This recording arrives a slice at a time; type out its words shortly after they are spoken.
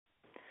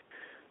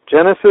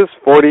Genesis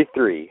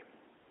 43.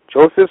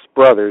 Joseph's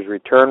brothers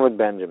return with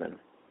Benjamin.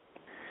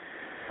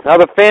 Now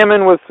the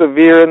famine was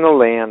severe in the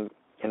land,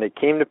 and it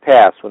came to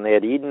pass, when they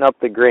had eaten up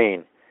the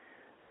grain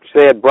which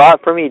they had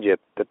brought from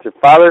Egypt, that their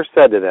father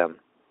said to them,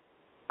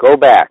 Go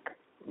back,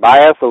 buy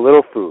us a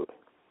little food.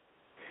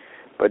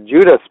 But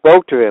Judah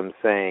spoke to him,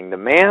 saying, The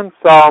man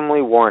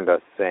solemnly warned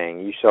us, saying,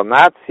 You shall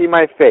not see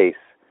my face,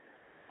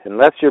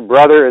 unless your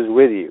brother is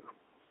with you.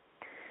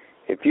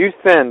 If you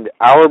send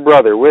our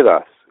brother with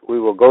us, we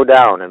will go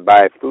down and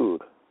buy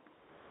food.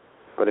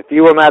 But if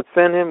you will not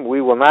send him, we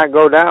will not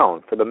go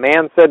down. For the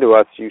man said to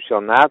us, You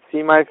shall not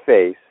see my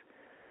face,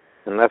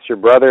 unless your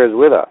brother is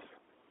with us.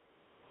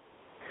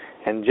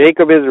 And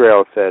Jacob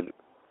Israel said,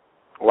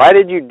 Why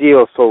did you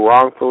deal so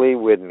wrongfully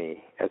with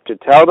me, as to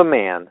tell the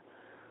man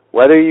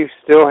whether you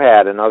still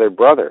had another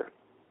brother?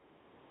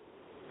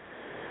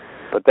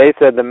 But they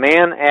said, The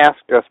man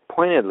asked us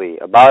pointedly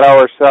about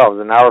ourselves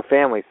and our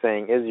family,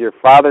 saying, Is your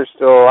father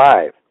still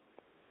alive?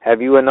 Have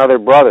you another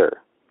brother?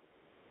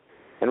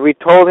 And we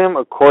told him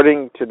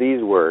according to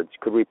these words.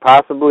 Could we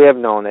possibly have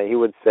known that he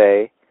would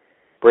say,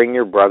 Bring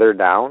your brother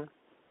down?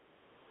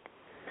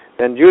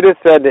 Then Judah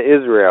said to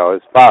Israel,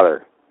 his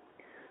father,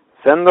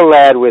 Send the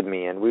lad with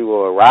me, and we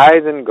will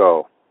arise and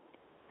go,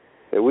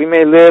 that we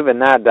may live and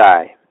not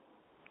die,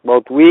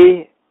 both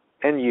we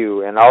and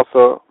you, and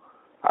also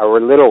our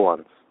little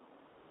ones.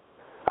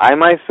 I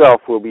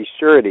myself will be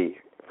surety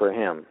for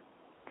him.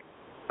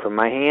 From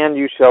my hand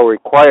you shall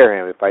require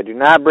him. If I do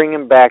not bring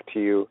him back to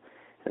you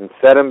and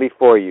set him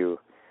before you,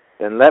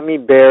 then let me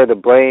bear the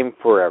blame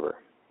forever.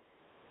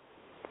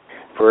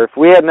 For if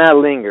we had not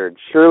lingered,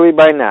 surely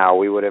by now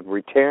we would have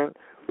returned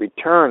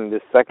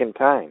this second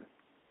time.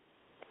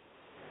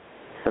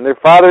 And their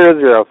father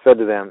Israel said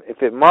to them,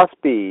 If it must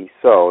be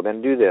so,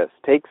 then do this.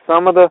 Take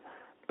some of the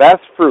best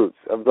fruits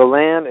of the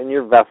land in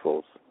your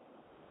vessels,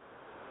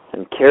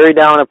 and carry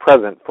down a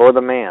present for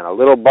the man, a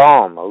little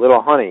balm, a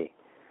little honey,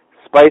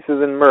 spices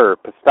and myrrh,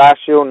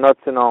 pistachio, nuts,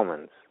 and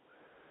almonds.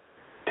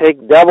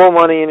 Take double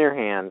money in your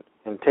hand,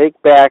 and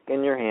take back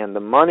in your hand the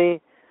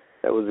money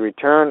that was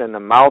returned in the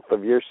mouth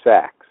of your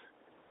sacks.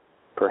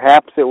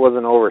 Perhaps it was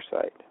an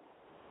oversight.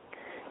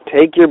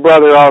 Take your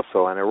brother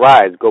also, and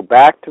arise, go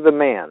back to the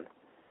man,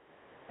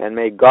 and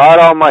may God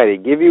Almighty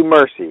give you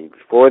mercy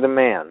before the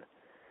man,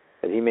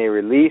 that he may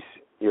release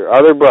your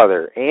other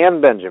brother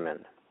and Benjamin.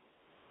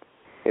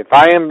 If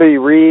I am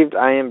bereaved,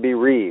 I am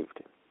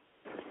bereaved.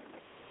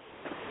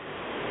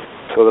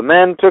 So the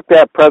men took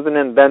that present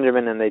in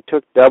Benjamin, and they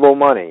took double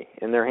money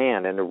in their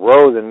hand, and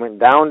arose and went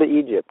down to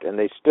Egypt, and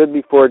they stood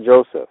before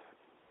Joseph.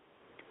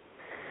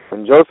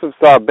 When Joseph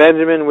saw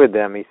Benjamin with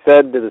them, he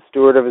said to the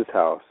steward of his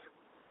house,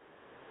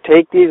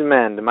 Take these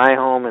men to my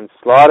home and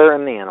slaughter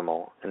an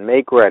animal, and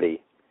make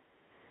ready,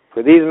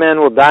 for these men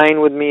will dine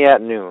with me at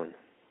noon.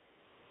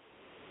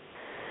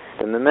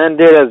 And the men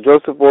did as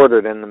Joseph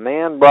ordered, and the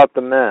man brought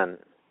the men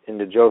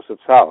into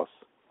Joseph's house.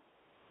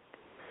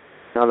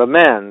 Now the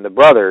men, the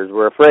brothers,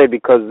 were afraid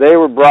because they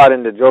were brought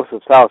into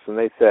Joseph's house, and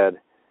they said,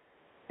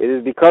 It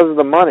is because of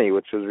the money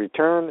which was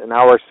returned in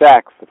our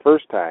sacks the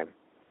first time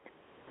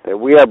that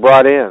we are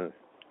brought in,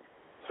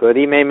 so that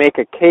he may make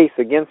a case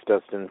against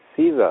us and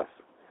seize us,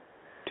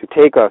 to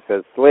take us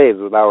as slaves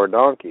with our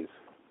donkeys.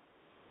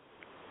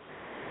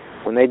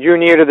 When they drew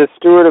near to the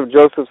steward of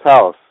Joseph's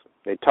house,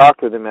 they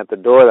talked with him at the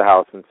door of the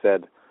house and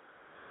said,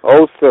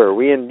 O sir,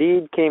 we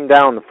indeed came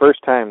down the first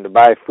time to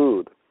buy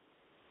food.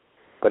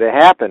 But it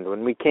happened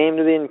when we came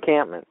to the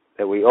encampment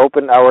that we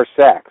opened our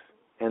sacks,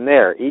 and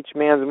there each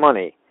man's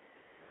money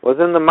was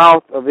in the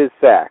mouth of his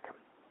sack,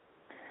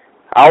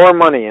 our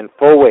money in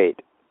full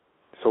weight.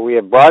 So we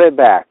have brought it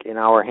back in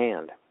our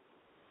hand.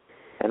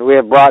 And we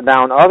have brought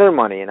down other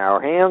money in our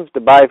hands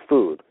to buy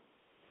food.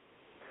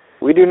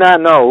 We do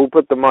not know who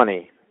put the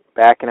money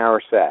back in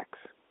our sacks.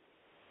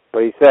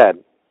 But he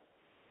said,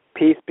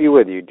 Peace be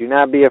with you, do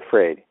not be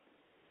afraid.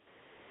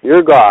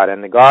 Your God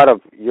and the God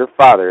of your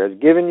father has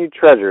given you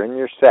treasure in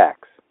your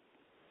sacks.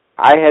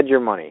 I had your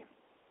money.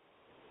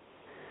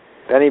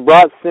 Then he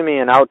brought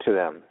Simeon out to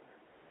them.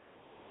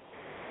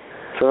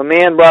 So the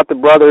man brought the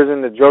brothers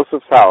into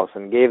Joseph's house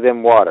and gave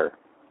them water.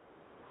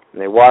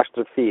 And they washed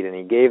their feet, and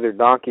he gave their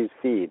donkeys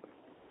feed.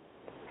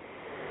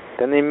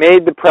 Then they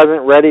made the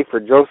present ready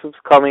for Joseph's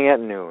coming at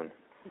noon,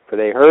 for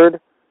they heard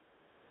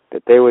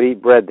that they would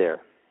eat bread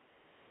there.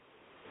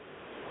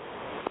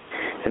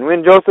 And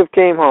when Joseph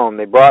came home,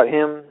 they brought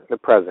him the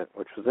present,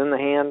 which was in their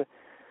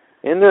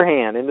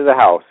hand, into the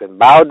house, and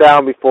bowed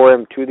down before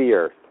him to the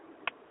earth.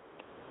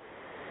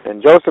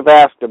 Then Joseph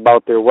asked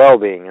about their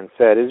well-being, and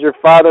said, Is your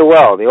father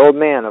well, the old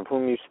man of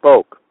whom you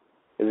spoke?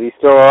 Is he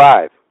still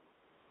alive?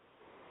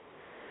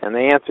 And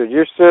they answered,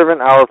 Your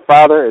servant, our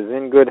father, is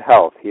in good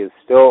health. He is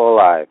still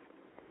alive.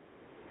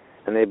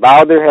 And they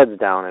bowed their heads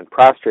down and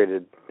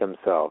prostrated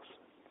themselves.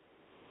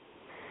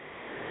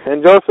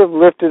 Then Joseph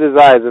lifted his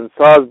eyes and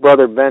saw his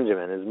brother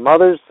Benjamin, his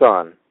mother's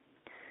son,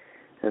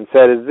 and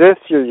said, Is this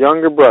your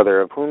younger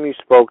brother of whom you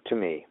spoke to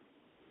me?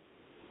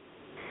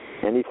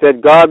 And he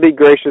said, God be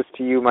gracious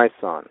to you, my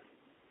son.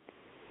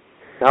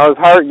 Now his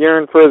heart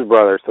yearned for his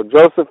brother, so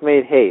Joseph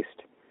made haste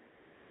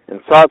and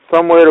sought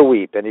somewhere to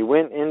weep, and he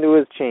went into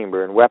his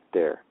chamber and wept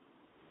there.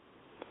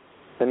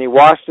 Then he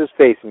washed his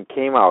face and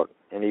came out,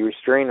 and he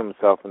restrained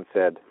himself and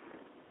said,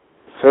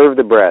 "Serve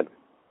the bread."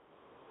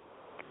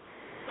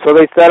 So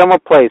they set him a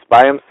place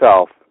by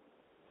himself,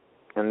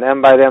 and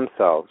them by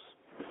themselves,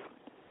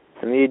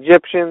 and the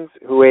Egyptians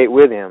who ate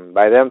with him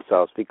by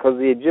themselves, because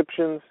the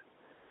Egyptians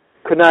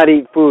could not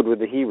eat food with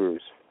the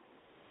Hebrews,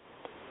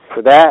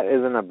 for that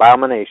is an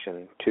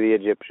abomination to the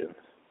Egyptians.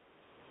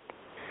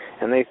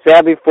 And they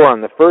sat before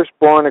him, the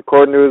firstborn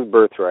according to his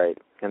birthright,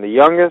 and the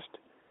youngest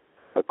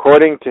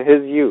according to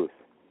his youth.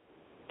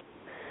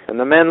 And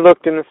the men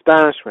looked in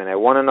astonishment at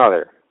one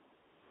another.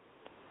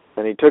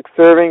 Then he took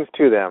servings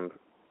to them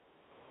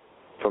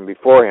from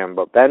before him,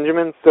 but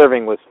Benjamin's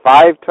serving was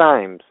 5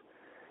 times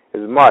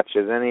as much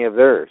as any of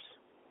theirs.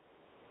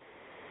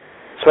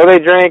 So they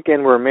drank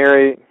and were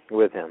merry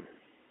with him.